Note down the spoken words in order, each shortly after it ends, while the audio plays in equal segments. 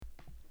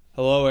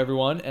Hello,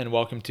 everyone, and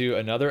welcome to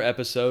another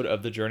episode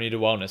of the Journey to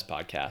Wellness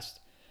podcast.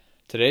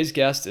 Today's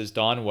guest is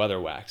Dawn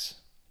Weatherwax.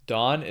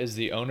 Dawn is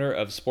the owner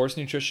of Sports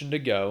Nutrition To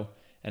Go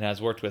and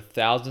has worked with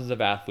thousands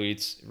of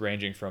athletes,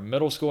 ranging from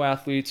middle school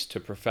athletes to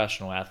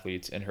professional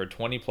athletes, in her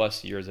 20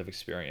 plus years of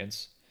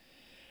experience.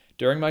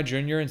 During my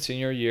junior and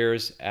senior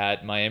years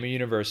at Miami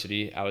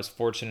University, I was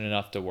fortunate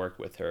enough to work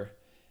with her.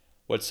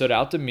 What stood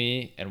out to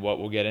me, and what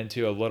we'll get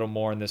into a little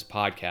more in this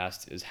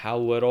podcast, is how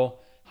little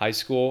high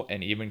school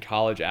and even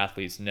college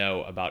athletes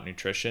know about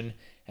nutrition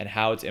and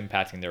how it's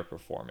impacting their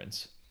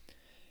performance.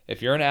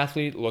 If you're an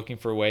athlete looking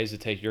for ways to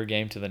take your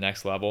game to the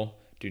next level,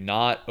 do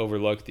not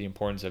overlook the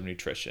importance of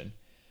nutrition.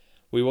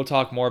 We will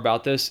talk more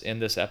about this in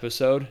this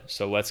episode,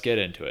 so let's get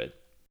into it.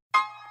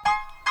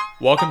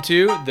 Welcome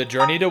to The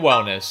Journey to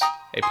Wellness,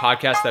 a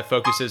podcast that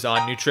focuses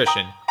on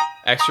nutrition,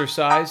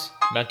 exercise,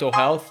 mental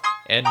health,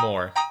 and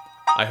more.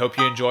 I hope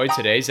you enjoyed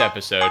today's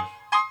episode.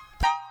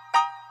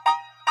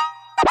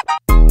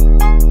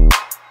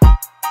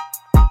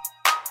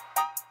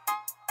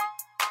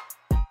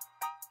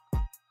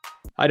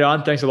 Hi,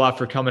 Dawn. Thanks a lot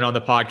for coming on the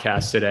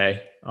podcast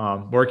today.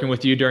 Working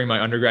with you during my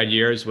undergrad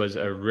years was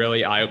a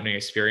really eye-opening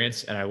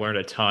experience, and I learned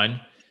a ton,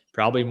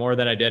 probably more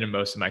than I did in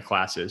most of my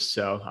classes.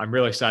 So I'm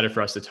really excited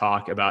for us to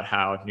talk about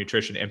how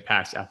nutrition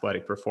impacts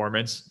athletic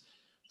performance.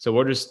 So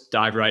we'll just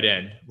dive right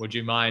in. Would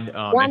you mind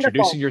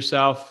introducing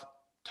yourself,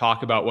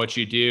 talk about what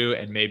you do,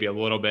 and maybe a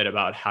little bit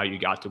about how you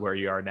got to where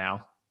you are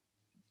now?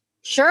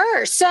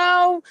 Sure.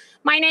 So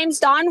my name's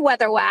Dawn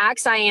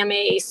Weatherwax. I am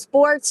a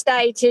sports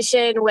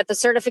dietitian with a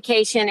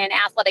certification in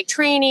athletic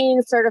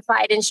training,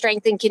 certified in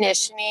strength and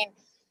conditioning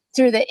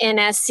through the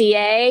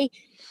NSCA,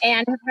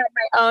 and have had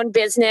my own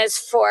business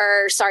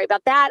for,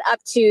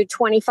 up to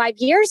 25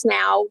 years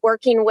now,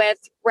 working with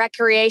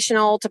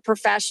recreational to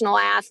professional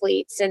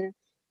athletes and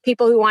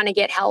people who want to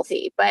get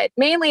healthy, but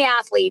mainly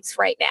athletes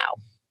right now.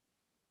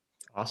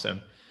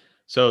 Awesome.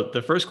 So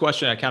the first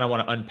question I kind of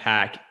want to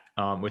unpack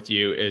with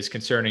you is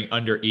concerning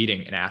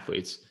undereating in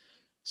athletes.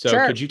 So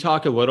Sure. Could you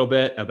talk a little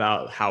bit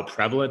about how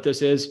prevalent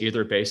this is,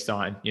 either based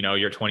on,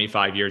 your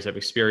 25 years of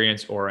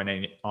experience or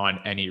on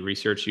any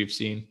research you've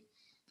seen?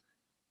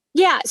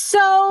 Yeah.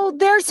 So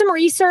there's some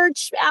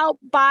research out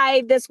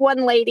by this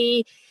one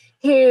lady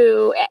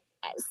who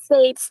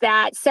states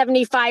that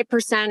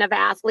 75% of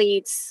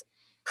athletes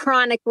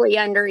chronically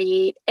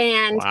undereat.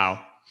 And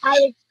Wow.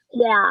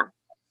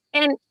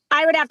 And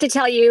I would have to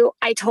tell you,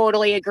 I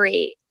totally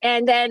agree.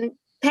 And then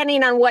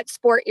depending on what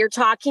sport you're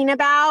talking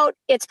about,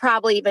 it's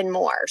probably even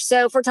more.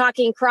 So if we're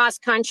talking cross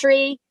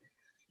country,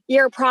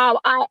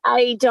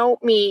 I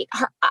don't meet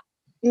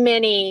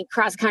many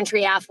cross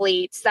country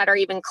athletes that are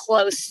even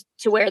close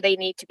to where they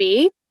need to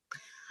be.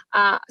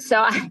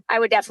 So I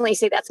would definitely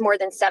say that's more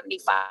than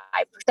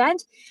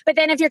 75%. But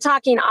then if you're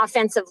talking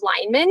offensive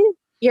linemen,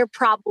 you're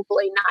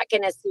probably not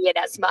going to see it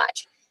as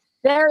much.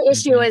 Their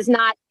issue is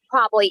not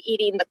probably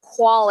eating the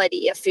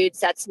quality of foods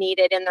that's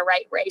needed in the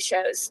right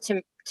ratios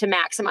to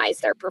maximize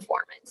their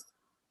performance.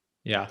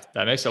 Yeah,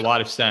 that makes a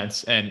lot of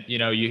sense. And,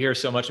 you hear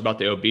so much about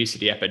the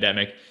obesity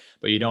epidemic,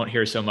 but you don't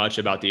hear so much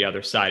about the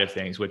other side of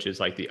things, which is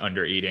like the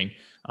undereating,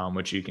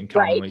 which you can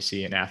commonly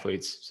see in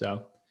athletes.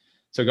 So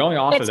going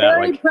off it's of that,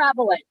 very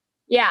prevalent.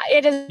 Yeah,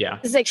 it is. Yeah.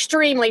 It's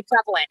extremely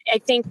prevalent. I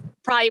think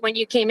probably when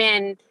you came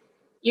in,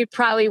 you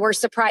probably were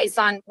surprised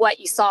on what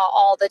you saw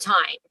all the time.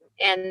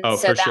 And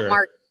so that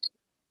market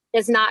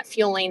is not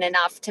fueling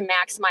enough to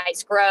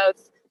maximize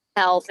growth,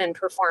 health, and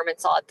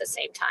performance all at the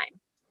same time.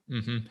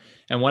 Mm-hmm.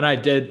 And when I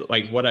did,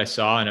 what I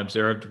saw and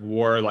observed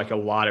were a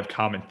lot of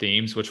common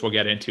themes, which we'll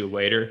get into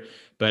later.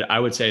 But I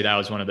would say that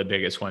was one of the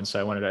biggest ones. So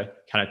I wanted to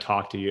kind of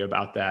talk to you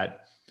about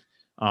that.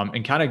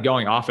 And kind of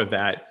going off of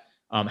that,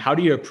 how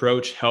do you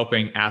approach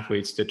helping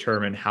athletes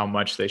determine how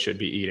much they should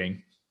be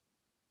eating?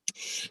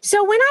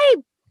 So when I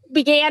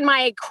began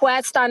my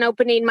quest on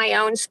opening my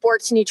own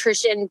sports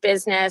nutrition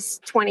business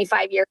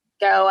 25 years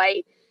ago,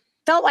 I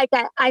felt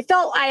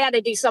I had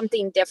to do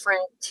something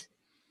different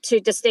to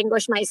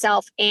distinguish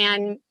myself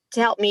and to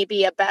help me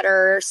be a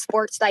better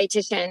sports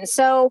dietitian.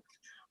 So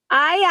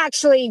I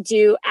actually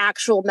do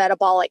actual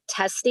metabolic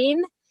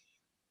testing.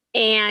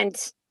 And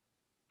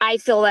I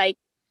feel like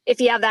if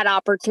you have that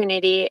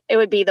opportunity, it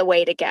would be the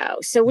way to go.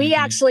 So we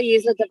actually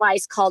use a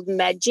device called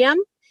MedGym,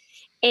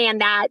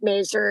 and that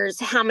measures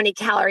how many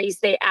calories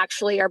they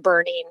actually are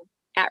burning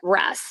at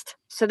rest.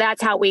 So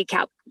that's how we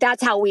get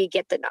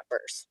the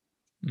numbers.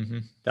 Mm-hmm.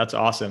 That's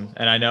awesome.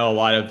 And I know a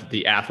lot of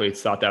the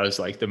athletes thought that was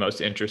the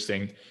most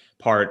interesting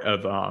part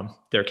of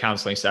their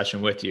counseling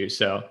session with you.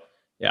 So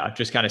yeah,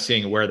 just kind of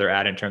seeing where they're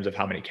at in terms of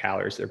how many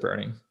calories they're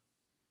burning.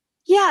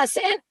 Yes.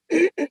 And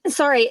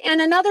and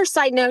another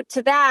side note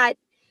to that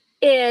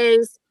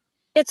is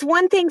it's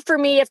one thing for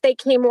me if they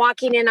came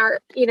walking in our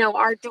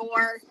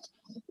door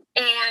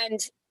and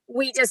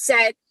we just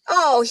said,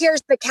 oh,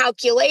 here's the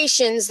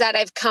calculations that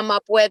I've come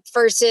up with,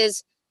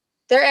 versus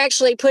they're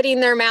actually putting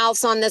their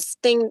mouths on this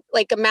thing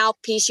like a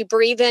mouthpiece. You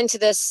breathe into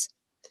this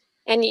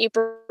and you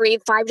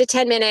breathe 5 to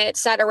 10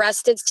 minutes at a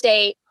rested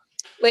state.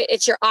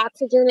 It's your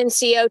oxygen and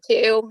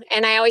CO2.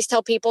 And I always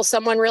tell people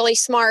someone really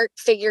smart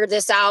figured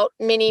this out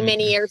many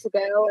years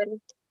ago.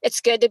 And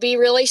it's good to be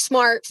really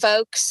smart,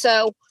 folks.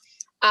 So,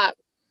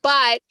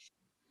 but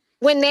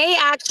when they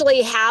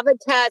actually have a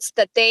test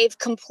that they've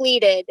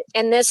completed,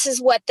 and this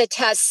is what the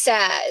test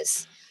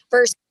says,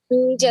 versus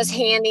me just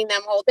handing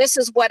them, oh, this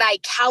is what I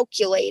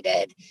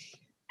calculated,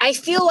 I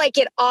feel like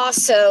it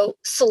also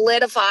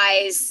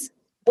solidifies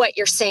what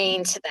you're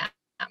saying to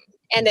them.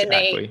 And then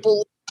they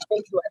believe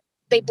into it.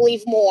 They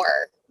believe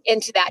more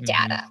into that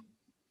data.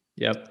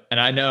 Yep. And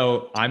I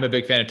know I'm a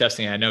big fan of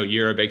testing. I know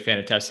you're a big fan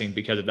of testing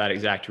because of that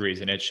exact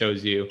reason. It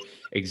shows you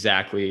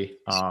exactly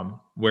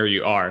where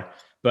you are.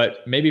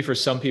 But maybe for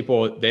some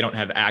people, they don't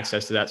have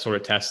access to that sort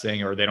of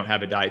testing, or they don't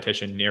have a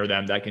dietitian near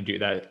them that can do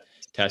that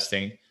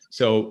testing.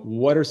 So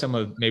what are some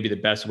of maybe the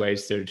best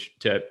ways to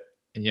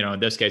in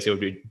this case, it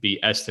would be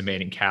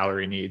estimating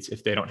calorie needs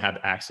if they don't have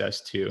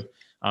access to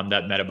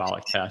that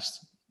metabolic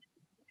test?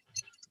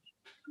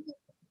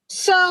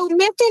 So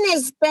Miffin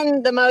has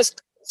been the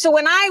most. So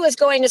when I was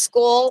going to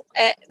school,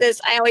 I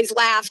always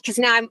laugh because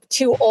now I'm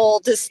too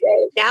old to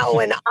say now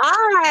when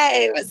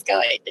I was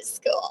going to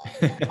school.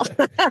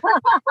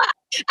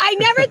 I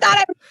never thought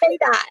I would say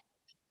that,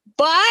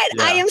 but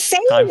I am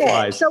saying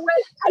it. So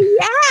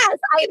yes,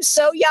 I am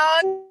so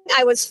young.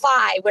 I was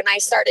 5 when I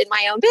started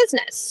my own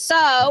business.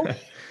 So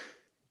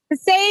to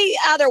say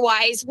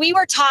otherwise, we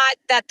were taught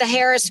that the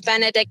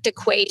Harris-Benedict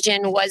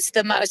equation was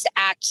the most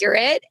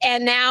accurate.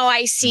 And now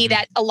I see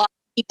that a lot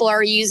of people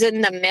are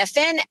using the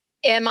Miffin,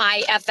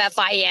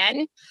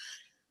 Miffin.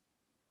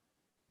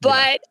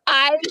 But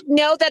I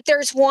know that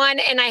there's one,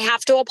 and I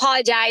have to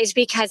apologize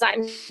because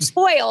I'm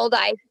spoiled.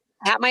 I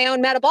have my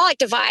own metabolic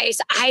device.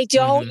 I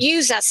don't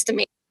use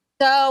estimate.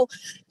 So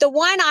the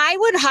one I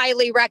would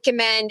highly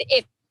recommend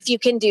if you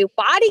can do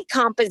body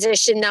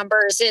composition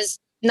numbers is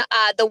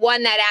the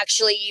one that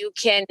actually you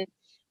can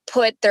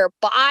put their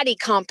body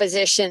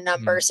composition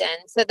numbers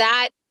in. So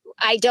that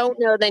I don't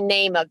know the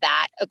name of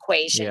that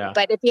equation,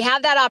 but if you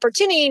have that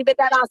opportunity, but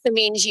that also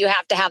means you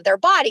have to have their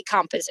body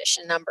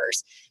composition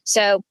numbers.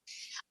 So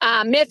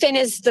Miffin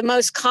is the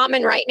most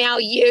common right now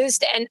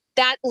used, and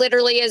that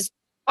literally is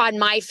on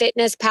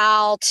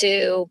MyFitnessPal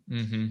to,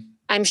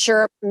 I'm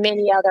sure,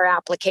 many other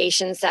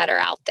applications that are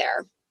out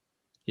there.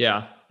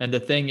 Yeah. And the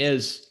thing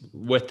is,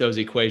 with those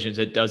equations,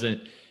 it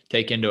doesn't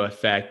take into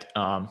effect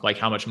like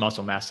how much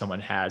muscle mass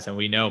someone has. And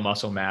we know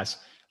muscle mass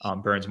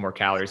burns more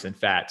calories than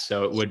fat.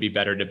 So it would be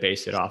better to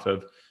base it off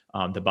of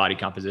the body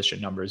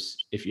composition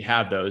numbers if you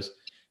have those.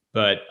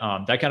 But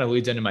that kind of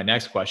leads into my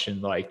next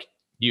question. Like,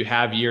 you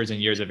have years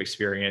and years of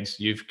experience.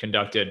 You've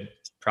conducted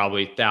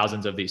probably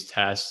thousands of these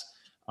tests.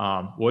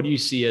 What do you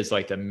see as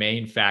like the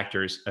main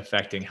factors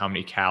affecting how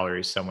many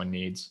calories someone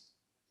needs?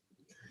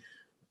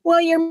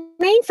 Well, your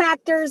main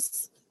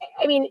factors,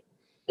 I mean,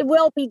 it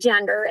will be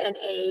gender and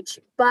age,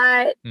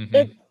 but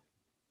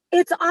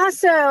it's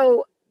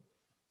also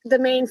the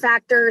main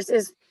factors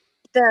is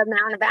the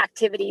amount of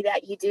activity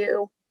that you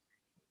do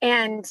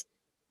and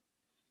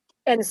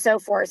so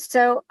forth.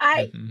 So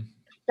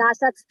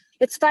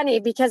it's funny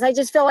because I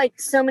just feel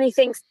like so many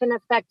things can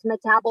affect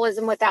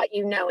metabolism without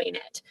you knowing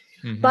it.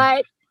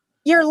 But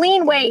your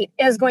lean weight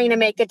is going to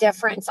make a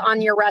difference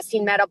on your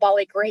resting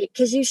metabolic rate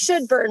because you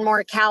should burn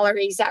more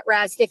calories at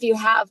rest if you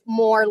have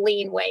more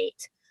lean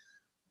weight.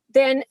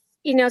 Then,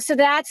 so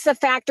that's the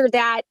factor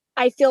that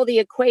I feel the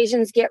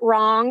equations get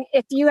wrong.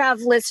 If you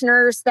have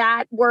listeners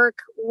that work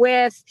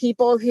with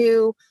people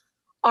who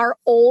are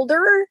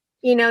older,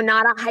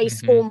 not a high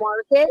school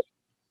market,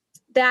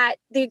 that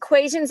the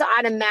equations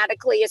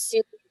automatically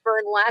assume you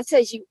burn less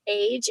as you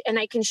age. And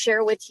I can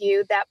share with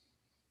you that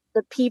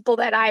the people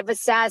that I've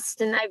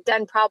assessed, and I've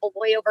done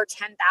probably over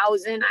 10,000,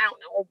 I don't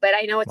know, but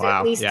I know it's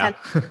at least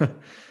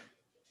 10,000,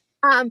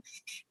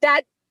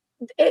 that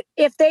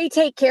if they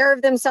take care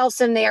of themselves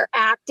and they're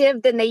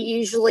active, then they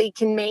usually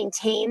can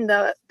maintain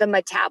the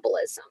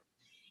metabolism.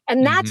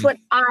 And that's what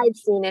I've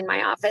seen in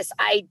my office.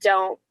 I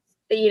don't,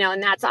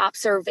 and that's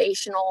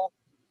observational,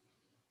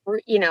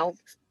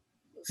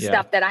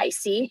 stuff that I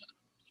see.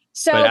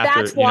 So but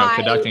after, that's why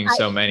conducting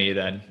so many,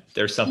 then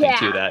there's something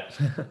to that.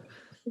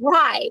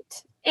 Right.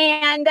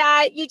 And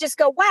you just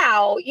go,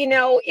 wow,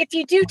 if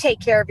you do take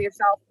care of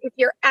yourself, if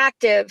you're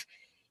active,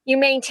 you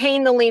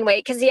maintain the lean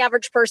weight, because the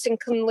average person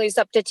can lose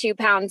up to 2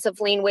 pounds of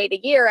lean weight a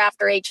year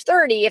after age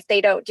 30 if they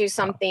don't do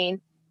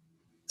something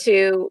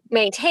to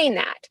maintain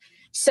that.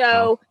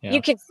 So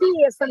you can see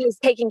if somebody's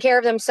taking care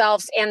of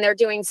themselves and they're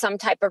doing some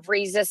type of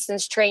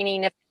resistance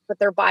training, if what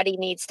their body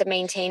needs to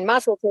maintain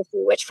muscle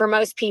tissue, which for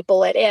most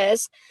people it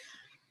is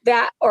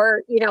that,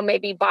 or,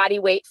 maybe body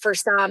weight for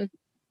some,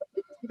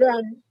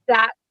 then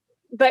that,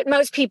 but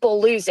most people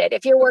lose it.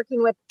 If you're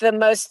working with the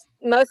most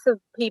of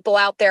people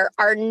out there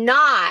are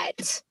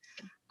not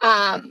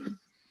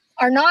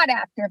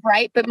active,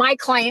 right? But my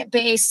client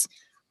base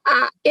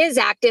is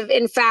active.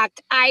 In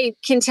fact, I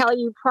can tell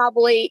you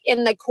probably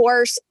in the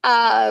course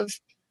of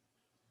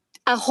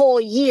a whole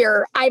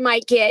year, I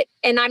might get,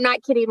 and I'm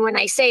not kidding when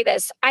I say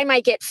this, I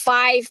might get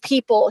 5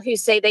 people who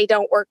say they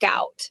don't work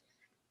out.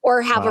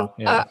 or have Wow.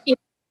 Yeah. an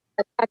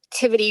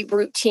activity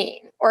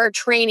routine or a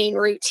training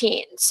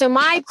routine. So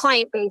my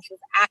client base is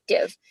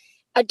active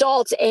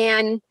adults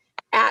and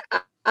at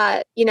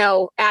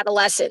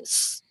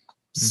adolescents.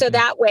 So Mm-hmm.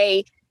 that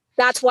way,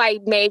 that's why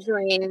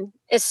measuring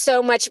is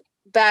so much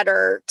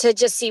better, to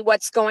just see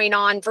what's going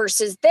on,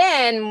 versus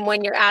then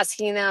when you're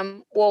asking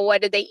them, well,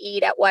 what did they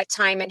eat at what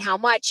time and how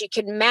much, you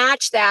can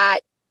match that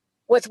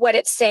with what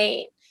it's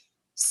saying. Yes.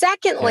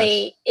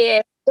 Secondly,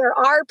 if there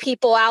are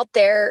people out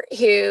there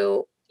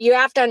who, you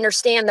have to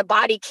understand, the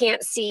body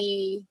can't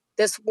see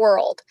this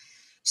world.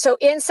 So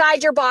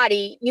inside your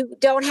body, you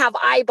don't have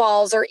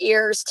eyeballs or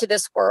ears to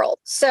this world.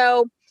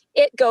 So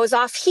it goes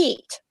off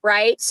heat,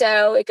 right?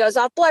 So it goes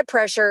off blood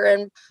pressure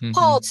and Mm-hmm.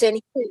 pulse and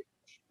heat.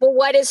 Well,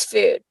 what is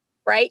food,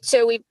 right?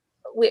 So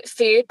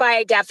food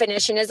by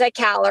definition is a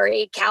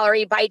calorie.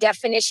 Calorie by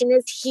definition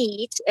is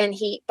heat, and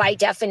heat by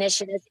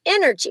definition is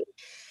energy.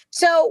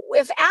 So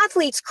if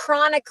athletes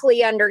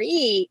chronically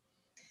undereat,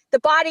 the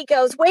body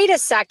goes, wait a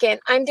second,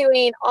 I'm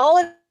doing all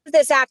of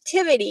this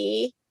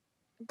activity,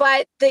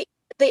 but the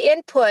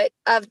input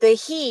of the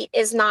heat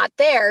is not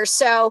there.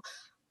 So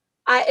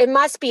it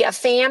must be a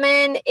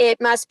famine.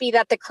 It must be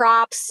that the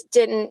crops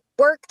didn't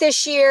work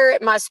this year.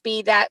 It must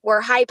be that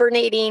we're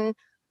hibernating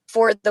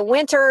for the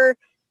winter.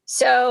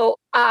 So,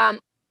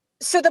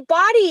 so the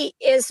body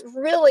is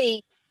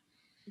really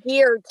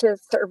geared to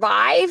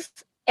survive,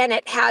 and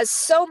it has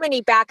so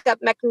many backup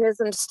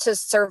mechanisms to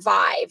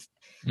survive.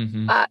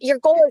 Mm-hmm. Your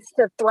goal is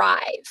to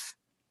thrive.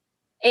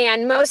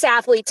 And most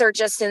athletes are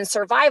just in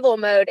survival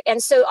mode.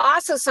 And so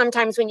also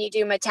sometimes when you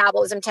do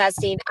metabolism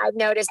testing, I've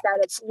noticed that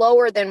it's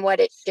lower than what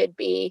it should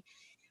be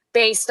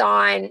based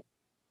on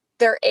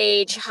their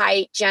age,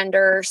 height,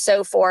 gender,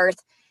 so forth.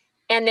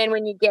 And then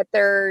when you get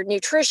their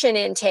nutrition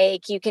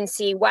intake, you can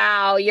see,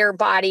 wow, your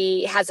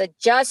body has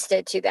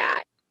adjusted to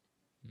that.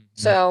 Mm-hmm.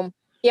 So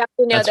you have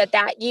to know That's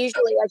that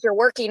usually, as you're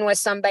working with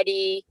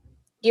somebody,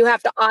 you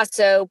have to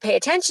also pay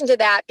attention to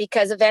that,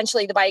 because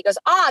eventually the body goes,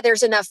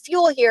 there's enough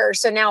fuel here.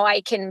 So now I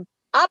can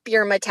up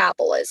your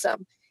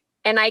metabolism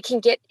and I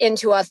can get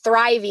into a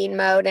thriving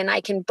mode, and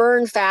I can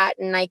burn fat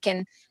and I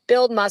can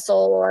build muscle,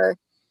 or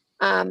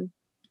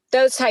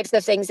those types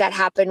of things that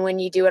happen when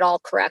you do it all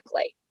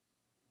correctly.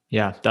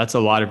 Yeah, that's a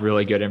lot of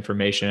really good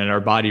information. And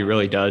our body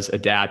really does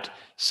adapt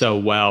so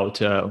well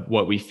to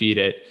what we feed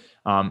it.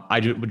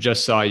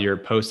 Just saw your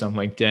post on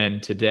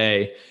LinkedIn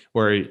today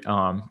where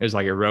there's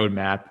like a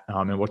roadmap,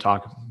 and we'll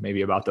talk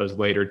maybe about those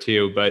later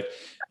too. But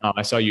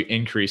I saw you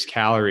increase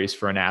calories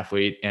for an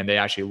athlete and they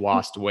actually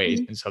lost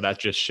weight. And so that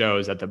just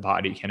shows that the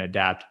body can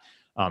adapt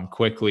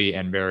quickly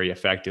and very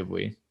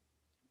effectively.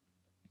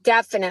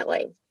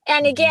 Definitely.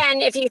 And Mm-hmm.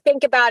 again, if you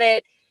think about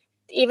it,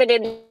 even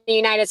in the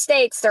United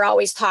States, they're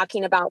always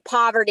talking about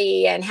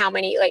poverty and how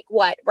many, like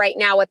what, right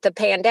now with the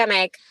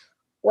pandemic,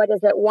 what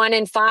is it, 1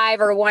 in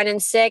 5 or 1 in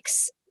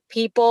 6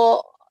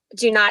 people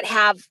do not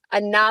have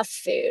enough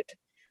food.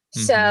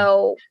 Mm-hmm.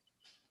 So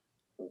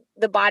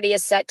the body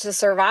is set to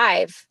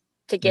survive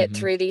to get Mm-hmm.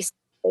 through these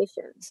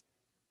situations.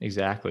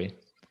 Exactly.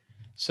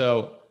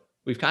 So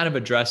we've kind of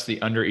addressed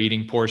the under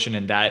eating portion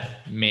and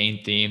that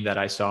main theme that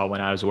I saw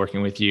when I was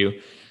working with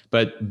you.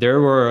 But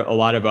there were a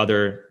lot of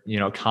other,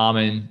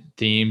 common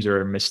themes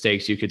or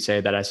mistakes you could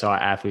say that I saw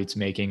athletes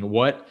making.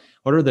 What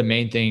are the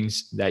main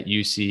things that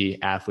you see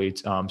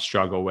athletes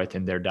struggle with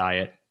in their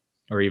diet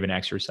or even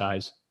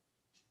exercise?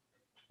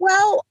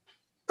 Well,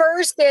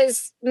 first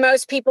is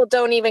most people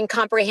don't even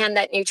comprehend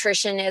that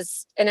nutrition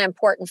is an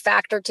important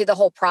factor to the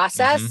whole Mm-hmm.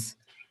 process.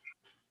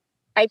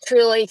 I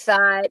truly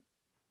thought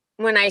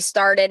when I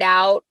started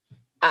out,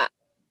 uh,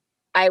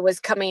 I was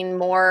coming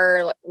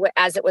more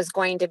as it was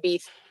going to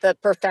be, the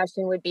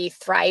profession would be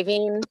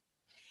thriving.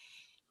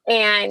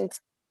 And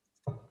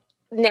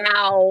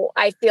now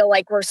I feel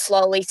like we're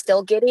slowly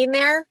still getting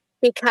there,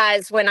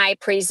 because when I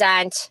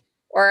present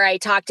or I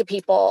talk to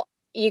people,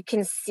 you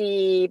can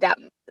see that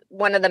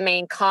one of the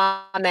main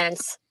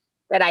comments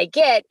that I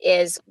get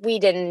is, we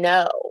didn't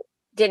know,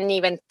 didn't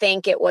even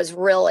think it was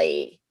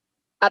really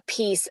a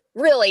piece,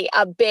 really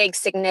a big,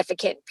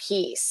 significant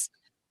piece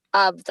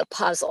of the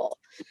puzzle.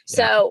 Yeah.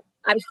 So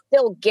I'm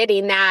still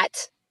getting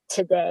that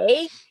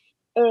today.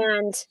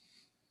 And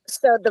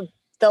so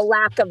the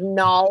lack of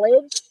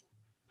knowledge,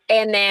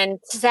 and then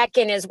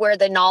second is where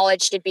the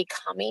knowledge should be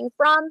coming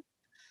from.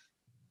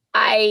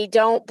 I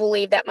don't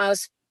believe that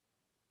most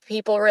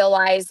people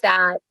realize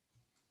that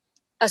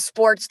a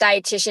sports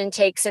dietitian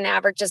takes an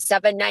average of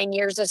 7-9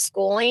 years of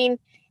schooling,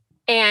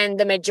 and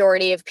the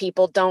majority of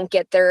people don't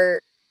get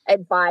their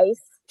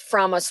advice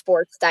from a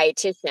sports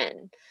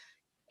dietitian.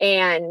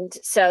 And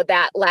so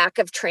that lack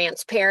of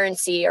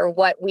transparency, or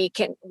what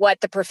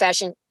the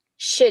profession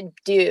should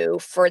do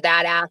for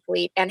that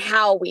athlete and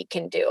how we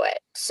can do it.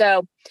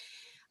 So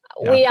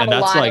Yeah. we have And a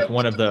that's lot like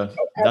of,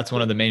 that's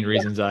one of the main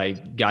reasons I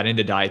got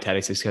into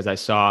dietetics is because I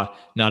saw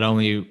not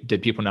only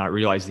did people not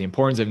realize the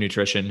importance of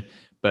nutrition,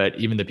 but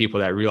even the people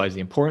that realized the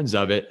importance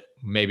of it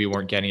maybe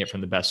weren't getting it from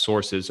the best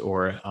sources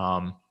or,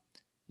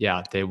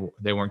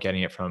 they weren't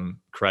getting it from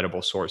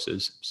credible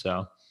sources.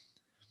 So,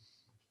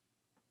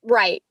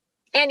 right.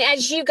 And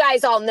as you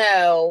guys all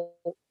know,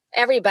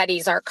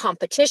 everybody's our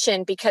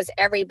competition because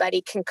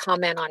everybody can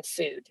comment on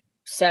food.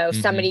 So if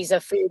somebody's a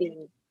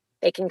foodie,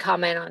 they can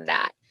comment on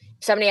that.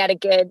 If somebody had a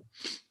good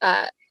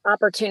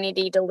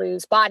opportunity to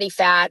lose body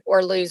fat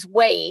or lose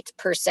weight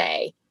per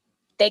se,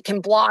 they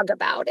can blog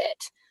about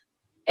it.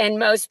 And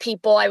most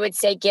people, I would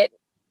say,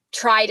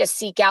 try to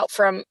seek out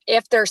from,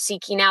 if they're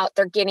seeking out,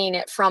 they're getting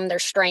it from their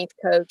strength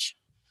coach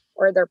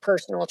or their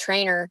personal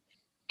trainer.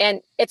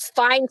 And it's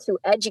fine to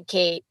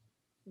educate,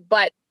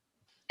 but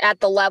at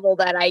the level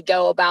that I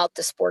go about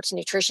the sports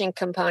nutrition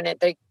component,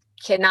 they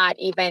cannot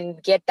even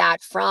get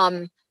that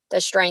from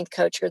the strength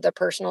coach or the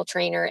personal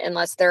trainer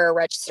unless they're a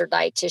registered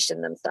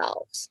dietitian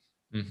themselves.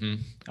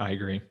 I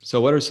agree. So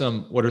what are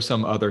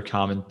some other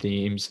common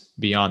themes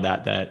beyond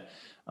that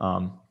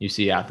you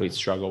see athletes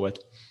struggle with?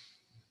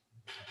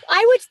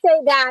 I would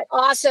say that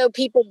also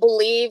people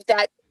believe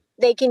that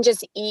they can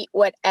just eat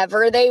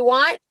whatever they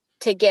want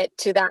to get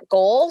to that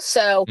goal.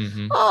 So,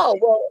 oh,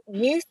 well,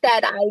 you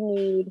said I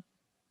need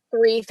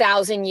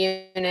 3,000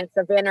 units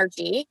of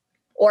energy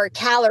or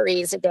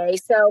calories a day.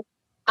 So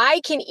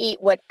I can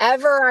eat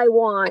whatever I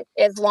want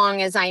as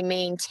long as I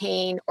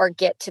maintain or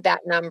get to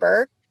that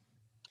number.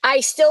 I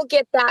still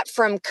get that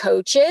from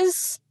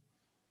coaches,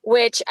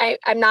 which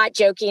I'm not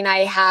joking. I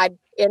had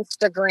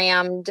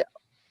Instagrammed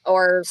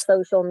or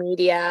social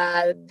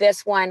media.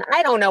 This one,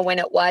 I don't know when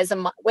it was,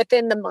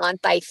 within the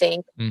month, I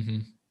think.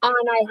 And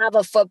I have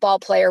a football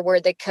player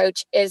where the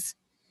coach is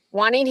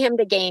wanting him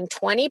to gain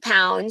 20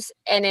 pounds.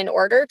 And in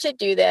order to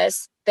do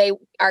this, they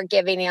are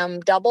giving him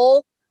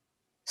double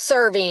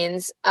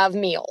servings of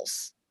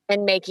meals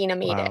and making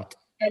him eat it.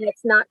 And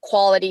it's not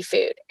quality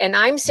food. And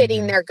I'm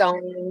sitting there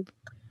going,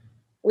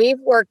 we've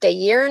worked a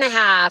year and a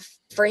half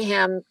for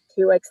him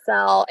to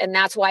excel. And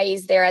that's why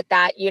he's there at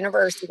that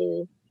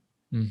university.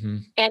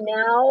 And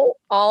now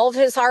all of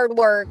his hard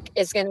work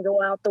is going to go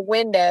out the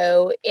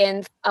window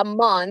in a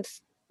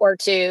month or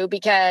two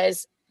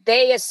because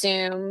they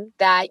assume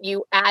that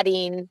you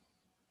adding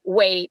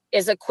weight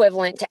is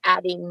equivalent to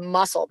adding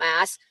muscle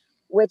mass,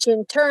 which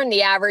in turn,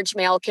 the average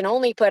male can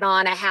only put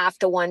on a 0.5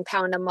 to 1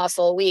 pound of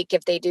muscle a week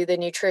if they do the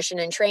nutrition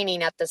and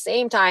training at the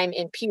same time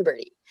in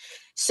puberty.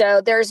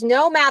 So there's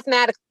no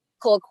mathematical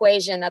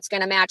equation that's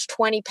going to match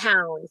 20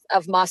 pounds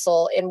of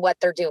muscle in what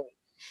they're doing.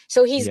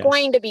 So he's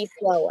going to be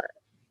slower.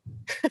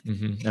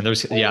 And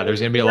there's going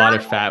to be a lot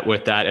of fat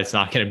with that. It's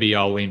not going to be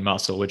all lean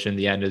muscle, which in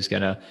the end is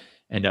going to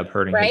end up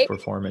hurting his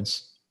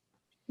performance.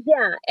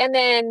 Yeah. And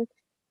then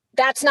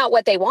that's not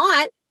what they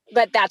want,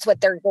 but that's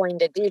what they're going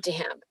to do to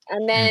him.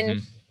 And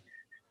then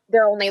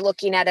they're only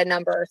looking at a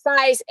number or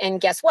size.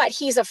 And guess what?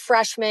 He's a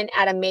freshman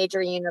at a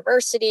major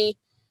university.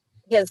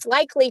 His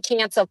likely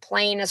chance of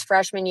playing his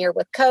freshman year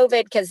with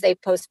COVID, because they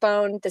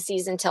postponed the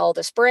season till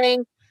the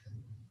spring,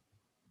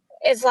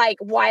 is like,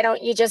 why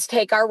don't you just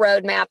take our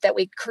roadmap that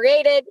we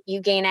created?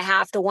 You gain a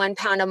 0.5 to 1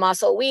 pound of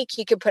muscle a week.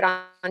 You could put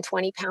on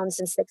 20 pounds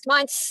in 6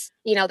 months.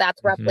 You know,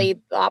 that's roughly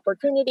the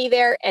opportunity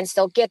there and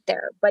still get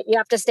there. But you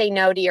have to say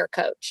no to your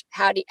coach.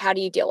 How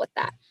do you deal with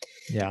that?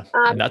 Yeah.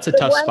 And that's a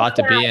tough spot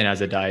to be in as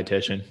a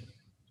dietitian.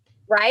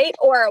 Right.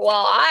 Or,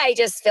 well, I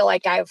just feel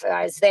like I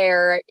was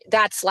there.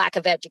 That's lack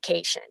of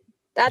education.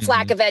 That's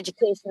lack of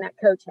education that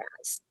coach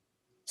has.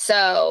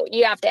 So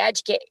you have to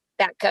educate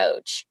that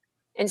coach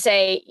and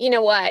say, you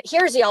know what,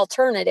 here's the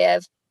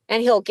alternative,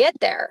 and he'll get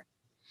there.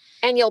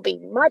 And you'll be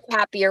much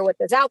happier with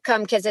his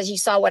outcome because, as you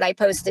saw what I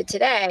posted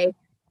today,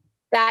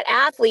 that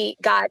athlete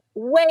got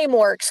way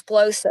more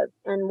explosive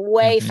and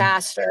way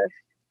faster.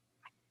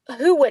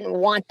 Who wouldn't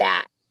want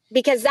that?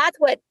 Because that's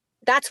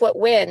what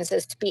wins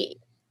is speed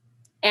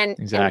and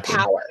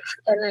power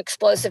and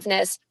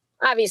explosiveness.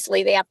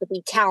 Obviously, they have to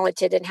be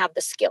talented and have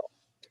the skill.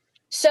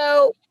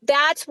 So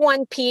that's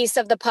one piece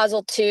of the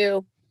puzzle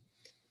too,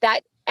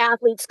 that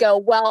athletes go,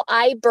 well,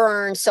 I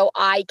burn so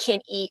I can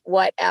eat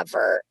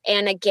whatever.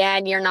 And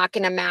again, you're not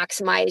going to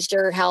maximize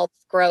your health,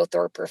 growth,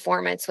 or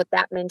performance with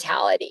that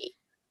mentality.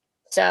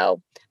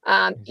 So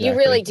you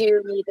really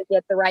do need to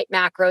get the right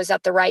macros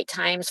at the right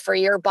times for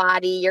your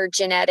body, your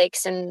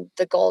genetics, and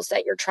the goals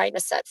that you're trying to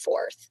set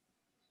forth.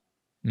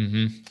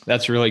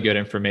 That's really good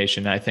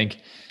information. I think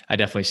I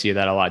definitely see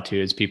that a lot too,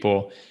 is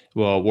people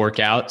will work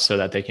out so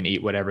that they can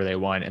eat whatever they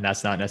want. And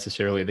that's not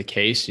necessarily the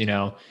case. You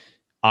know,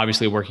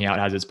 obviously working out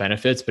has its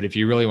benefits, but if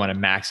you really want to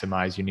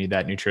maximize, you need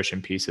that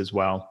nutrition piece as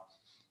well.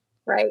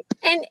 Right.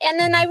 And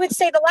then I would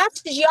say the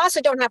last is you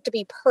also don't have to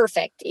be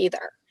perfect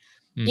either.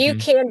 You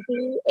can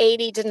be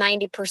 80 to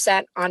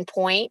 90% on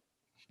point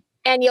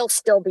and you'll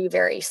still be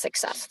very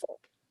successful.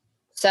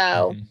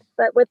 So,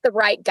 but with the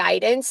right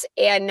guidance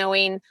and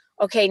knowing,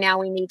 okay, now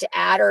we need to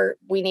add or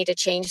we need to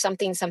change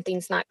something,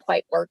 something's not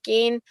quite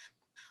working,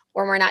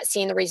 or we're not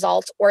seeing the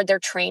results, or their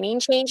training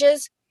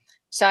changes.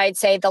 So I'd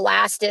say the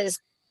last is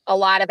a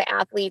lot of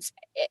athletes,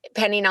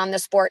 depending on the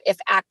sport, if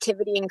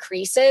activity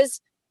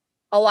increases,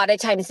 a lot of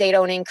times they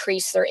don't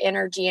increase their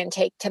energy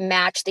intake to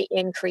match the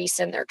increase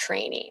in their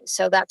training.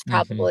 So that's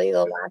probably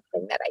the last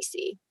thing that I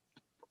see.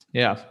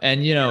 Yeah.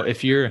 And, you know,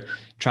 if you're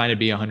trying to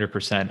be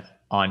 100%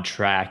 on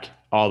track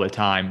all the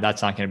time,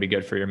 that's not going to be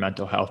good for your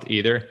mental health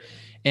either.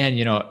 And,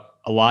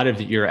 a lot of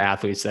your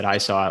athletes that I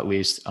saw, at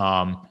least,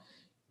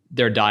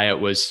 their diet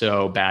was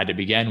so bad to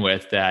begin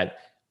with that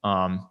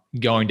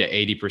going to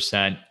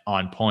 80%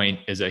 on point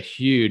is a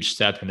huge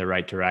step in the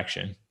right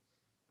direction.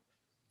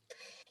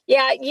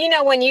 Yeah.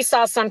 When you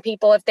saw some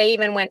people, if they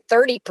even went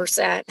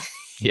 30%,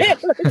 Yeah.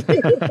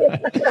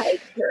 right.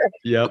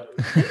 Yep.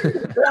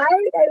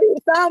 Right. I mean,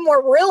 some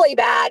were really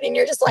bad and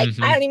you're just like, I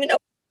Mm-hmm. don't even know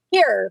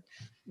here,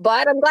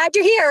 but I'm glad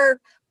you're here.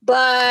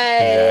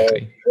 But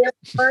Exactly. you're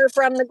far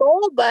from the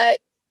goal. But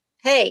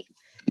hey,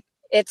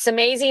 it's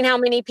amazing how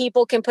many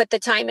people can put the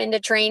time into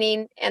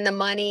training and the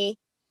money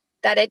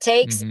that it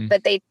takes, Mm-hmm.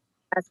 but they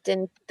invest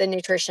in the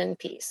nutrition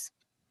piece.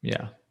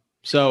 Yeah.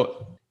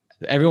 So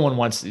everyone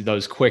wants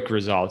those quick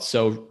results.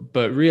 So,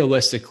 but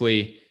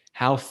realistically,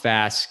 how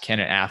fast can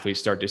an athlete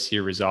start to see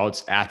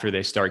results after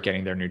they start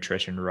getting their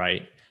nutrition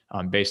right,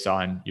 based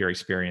on your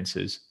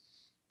experiences?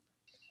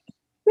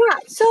 Yeah.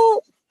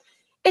 So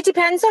it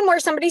depends on where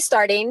somebody's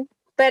starting.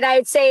 But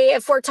I'd say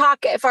if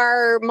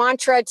our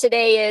mantra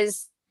today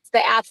is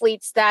the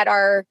athletes that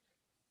are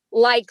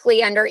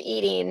likely under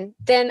eating,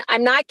 then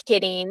I'm not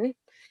kidding.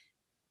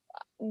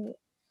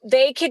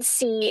 They could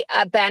see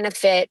a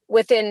benefit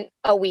within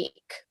a week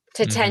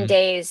to 10 Mm-hmm.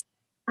 days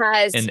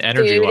because And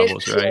energy food is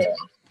levels, right? good.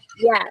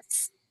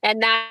 Yes.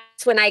 And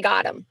that's when I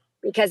got them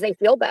because they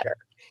feel better.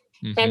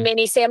 And Mm-hmm.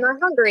 many say, I'm not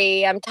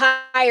hungry, I'm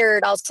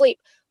tired, I'll sleep.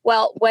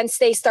 Well, once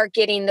they start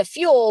getting the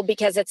fuel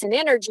because it's an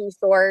energy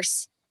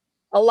source,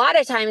 a lot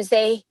of times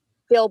they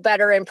feel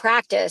better in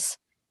practice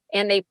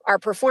and they are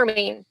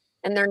performing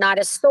and they're not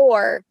as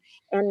sore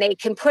and they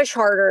can push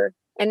harder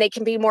and they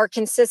can be more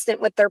consistent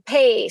with their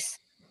pace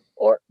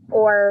or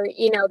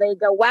they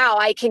go, wow,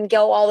 I can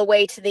go all the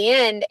way to the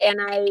end. And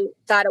I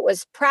thought it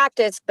was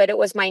practice, but it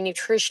was my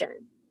nutrition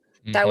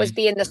that was Mm-hmm.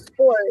 being the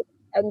sport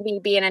and me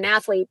being an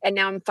athlete. And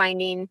now I'm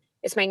finding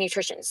it's my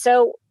nutrition.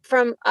 So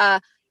from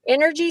a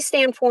energy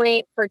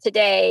standpoint for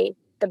today,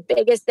 the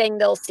biggest thing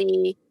they'll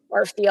see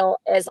or feel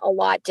is a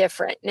lot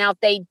different. Now, if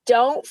they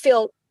don't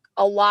feel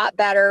a lot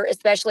better,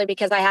 especially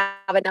because I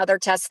have another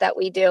test that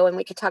we do, and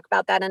we could talk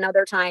about that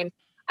another time,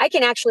 I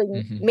can actually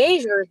Mm-hmm.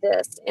 measure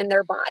this in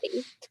their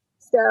body.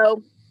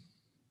 So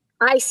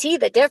I see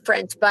the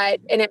difference,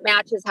 and it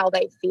matches how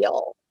they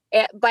feel.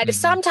 But Mm-hmm.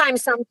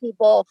 sometimes some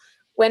people,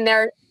 when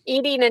they're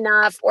eating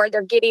enough or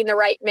they're getting the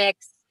right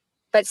mix,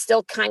 but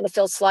still kind of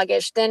feel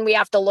sluggish, then we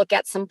have to look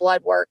at some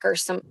blood work or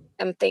some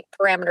think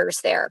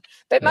parameters there.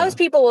 But Yeah. most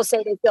people will say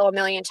they feel a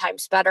million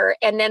times better,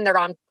 and then they're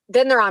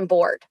on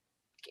board.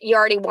 You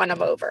already won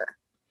them over,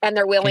 and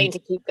they're willing to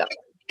keep going.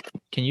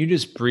 Can you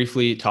just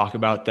briefly talk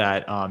about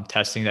that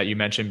testing that you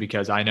mentioned?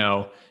 Because I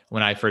know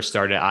when I first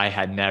started, I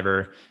had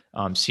never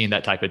seen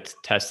that type of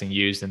testing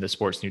used in the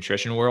sports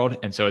nutrition world.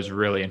 And so it's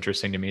really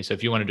interesting to me. So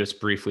if you want to just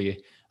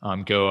briefly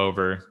go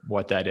over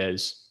what that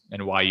is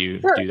and why you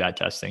Sure. do that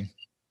testing.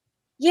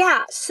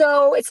 Yeah,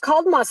 so it's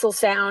called Muscle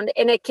Sound,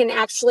 and it can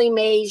actually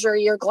measure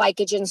your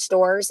glycogen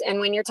stores. And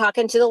when you're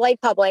talking to the lay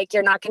public,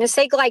 you're not going to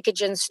say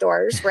glycogen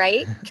stores,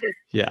 right?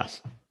 Yeah.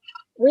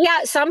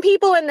 Some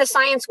people in the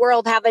science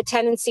world have a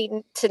tendency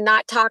to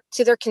not talk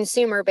to their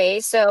consumer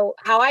base. So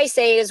how I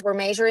say it is we're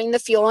measuring the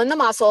fuel in the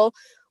muscle,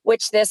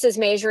 which this is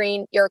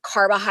measuring your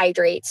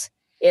carbohydrates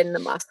in the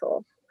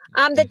muscle.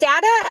 The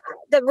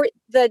data,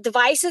 the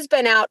device has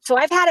been out. So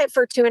I've had it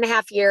for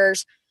 2.5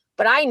 years,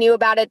 but I knew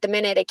about it the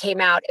minute it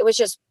came out. It was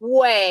just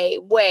way,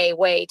 way,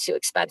 way too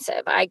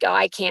expensive.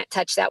 I can't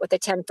touch that with a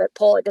 10-foot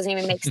pole. It doesn't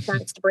even make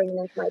sense to bring it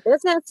into my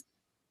business.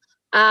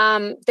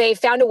 They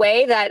found a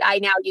way that I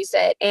now use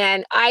it.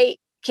 And I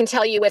can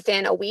tell you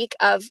within a week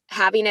of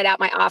having it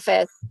at my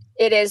office,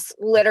 it has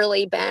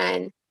literally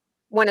been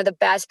one of the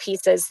best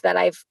pieces that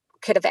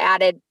could have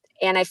added.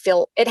 And I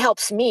feel it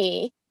helps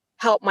me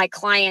help my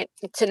client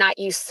to not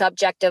use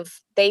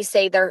subjective. They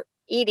say they're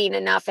eating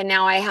enough. And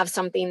now I have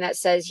something that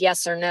says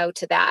yes or no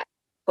to that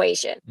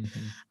equation.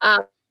 Mm-hmm.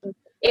 Um,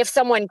 if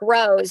someone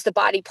grows, the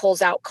body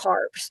pulls out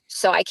carbs.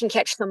 So I can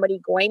catch somebody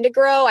going to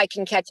grow. I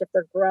can catch if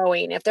they're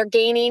growing. If they're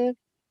gaining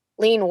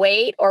lean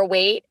weight or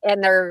weight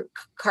and their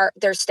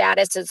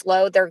status is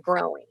low, they're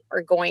growing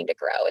or going to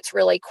grow. It's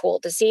really cool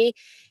to see.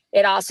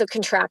 It also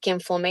can track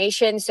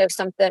inflammation. So if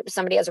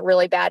somebody has a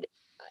really bad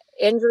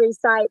injury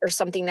site or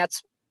something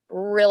that's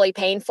really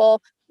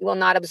painful, you will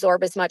not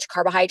absorb as much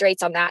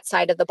carbohydrates on that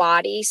side of the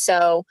body.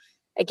 So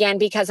again,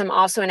 because I'm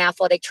also an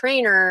athletic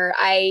trainer,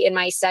 I in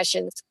my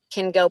sessions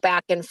can go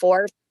back and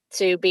forth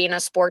to being a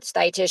sports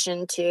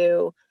dietitian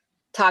to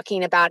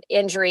talking about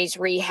injuries,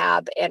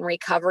 rehab, and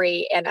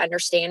recovery, and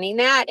understanding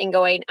that and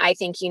going, I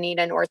think you need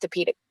an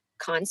orthopedic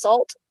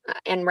consult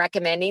and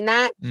recommending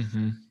that.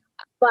 Mm-hmm.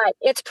 But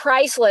it's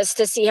priceless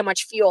to see how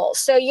much fuel.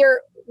 So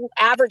your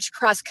average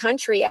cross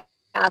country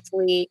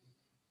athlete,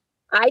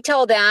 I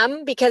tell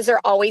them, because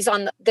they're always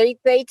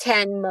they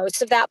tend,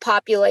 most of that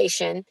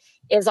population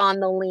is on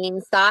the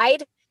lean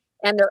side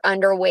and they're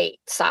underweight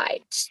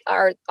side,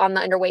 are on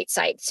the underweight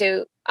side.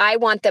 So I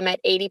want them at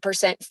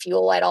 80%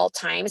 fuel at all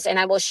times. And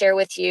I will share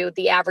with you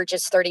the average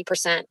is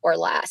 30% or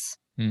less.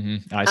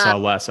 I saw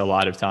less a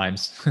lot of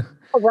times.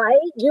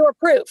 Right? You are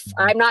proof.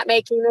 I'm not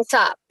making this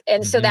up.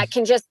 And so that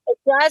it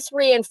just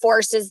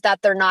reinforces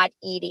that they're not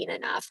eating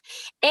enough.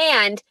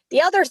 And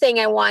the other thing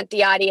I want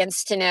the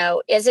audience to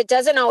know is it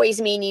doesn't always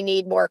mean you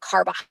need more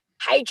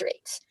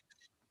carbohydrates,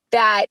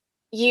 that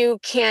you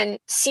can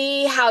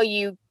see how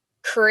you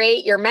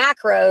create your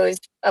macros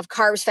of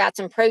carbs, fats,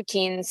 and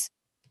proteins.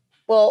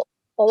 Well,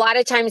 a lot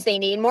of times they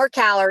need more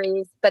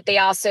calories, but they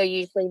also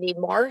usually need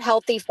more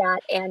healthy fat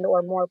and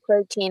or more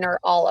protein or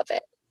all of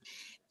it.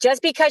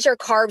 Just because your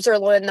carbs are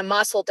low in the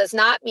muscle does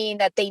not mean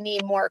that they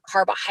need more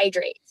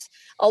carbohydrates.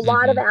 A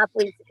lot of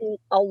athletes eat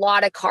a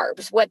lot of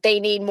carbs. What they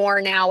need more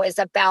now is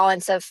a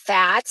balance of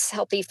fats,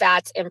 healthy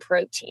fats, and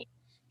protein.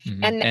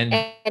 And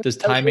does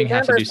timing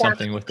have to do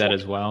something with that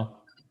as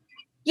well?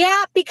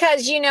 Yeah,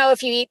 because,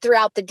 if you eat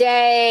throughout the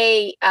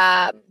day,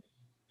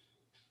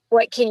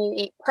 what can you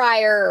eat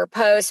prior or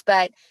post?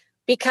 But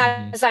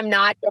because I'm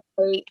not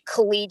a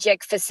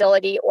collegiate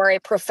facility or a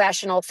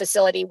professional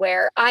facility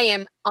where I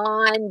am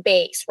on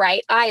base,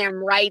 right? I am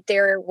right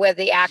there where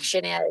the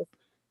action is.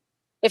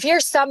 If you're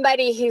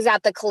somebody who's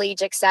at the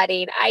collegiate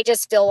setting, I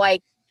feel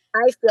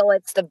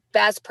it's the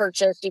best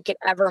purchase you could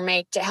ever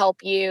make to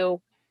help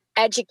you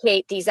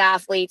educate these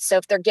athletes. So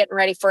if they're getting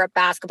ready for a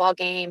basketball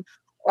game,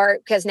 or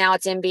because now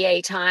it's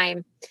NBA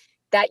time,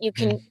 that you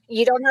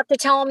don't have to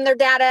tell them their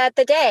data at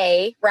the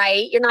day,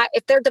 right?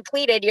 If they're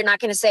depleted, you're not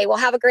going to say, well,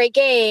 have a great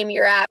game.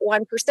 You're at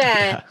 1%.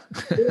 Yeah.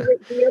 Do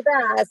your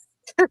best.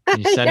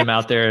 You send them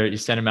out there. You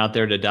send them out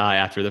there to die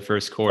after the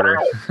first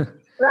quarter.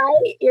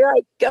 Right. You're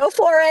like, go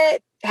for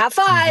it. Have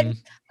fun.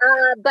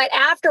 But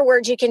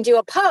afterwards you can do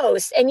a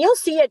post and you'll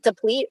see it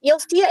deplete. You'll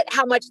see it,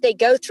 how much they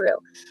go through.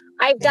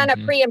 I've done a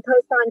pre and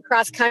post on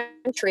cross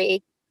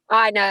country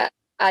on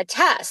a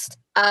test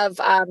of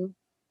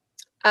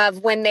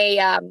when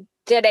they,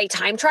 did a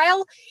time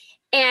trial,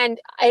 and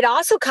it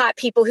also caught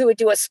people who would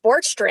do a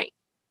sports drink.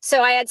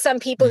 So I had some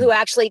people who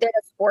actually did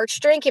a sports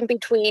drink in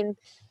between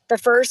the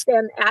first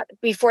and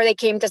before they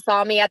came to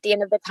saw me at the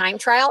end of the time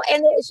trial,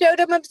 and it showed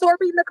them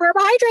absorbing the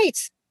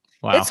carbohydrates.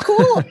 Wow. It's cool.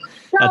 So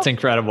that's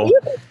incredible.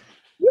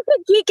 You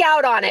could geek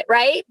out on it,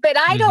 right? But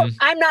I'm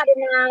not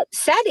in that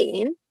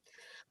setting.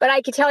 But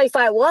I could tell you if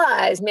I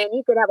was, man,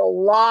 you could have a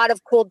lot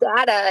of cool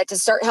data to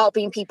start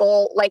helping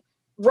people like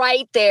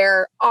right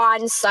there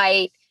on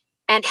site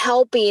and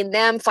helping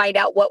them find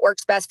out what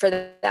works best for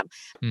them.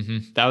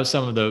 That was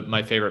some of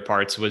my favorite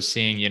parts, was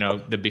seeing,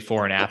 the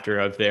before and after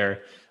of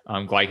their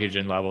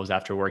glycogen levels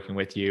after working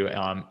with you.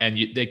 And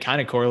it kind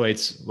of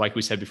correlates, like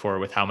we said before,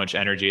 with how much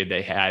energy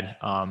they had.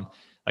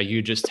 Like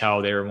you just tell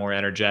they were more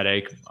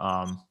energetic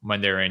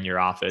when they were in your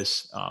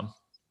office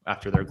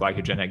after their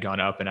glycogen had gone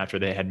up and after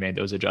they had made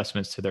those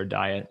adjustments to their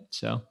diet.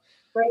 So,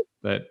 right.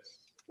 But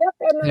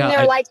and then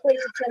they're likely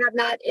to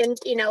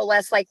have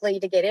less likely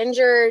to get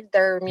injured.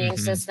 Their immune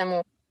system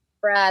will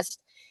rest.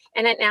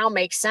 And it now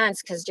makes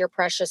sense because your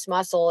precious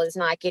muscle is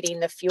not getting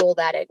the fuel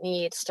that it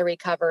needs to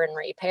recover and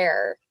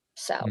repair.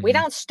 So we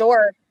don't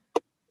store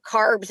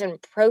carbs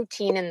and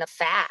protein in the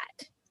fat.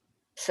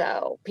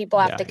 So people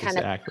have to kind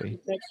of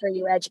make sure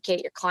you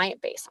educate your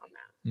client base on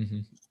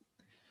that.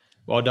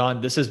 Well, Dawn,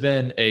 this has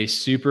been a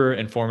super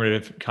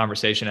informative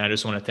conversation. I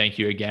just want to thank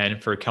you again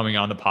for coming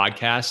on the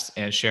podcast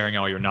and sharing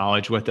all your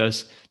knowledge with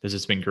us. This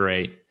has been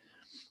great.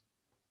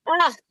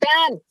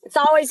 Ben, it's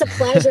always a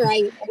pleasure.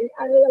 I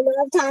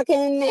love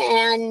talking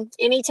and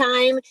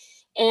anytime.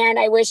 And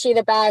I wish you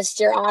the best.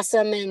 You're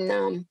awesome.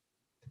 And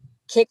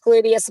kick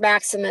gluteus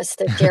maximus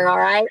this year, all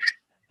right?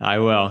 I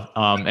will.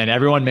 And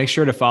everyone, make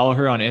sure to follow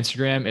her on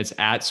Instagram. It's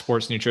at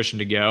Sports Nutrition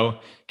to Go.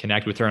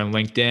 Connect with her on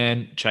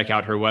LinkedIn. Check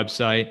out her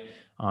website.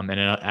 And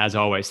as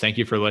always, thank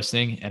you for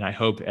listening. And I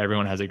hope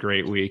everyone has a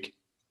great week.